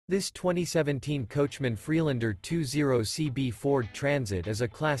This 2017 Coachmen Freelander 20CB Ford Transit is a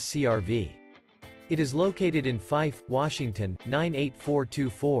Class C RV. It is located in Fife, Washington,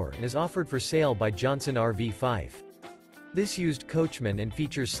 98424 and is offered for sale by Johnson RV Fife. This used coachman and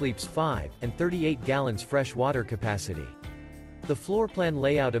features sleeps 5 and 38 gallons fresh water capacity. The floor plan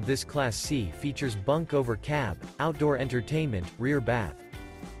layout of this Class C features bunk over cab, outdoor entertainment, rear bath.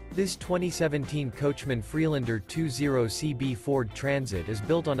 This 2017 Coachmen Freelander 20CB Ford Transit is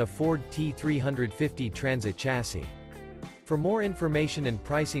built on a Ford T350 Transit chassis. For more information and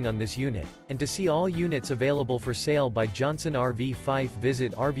pricing on this unit, and to see all units available for sale by Johnson RV Fife,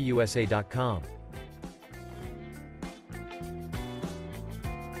 visit RVUSA.com.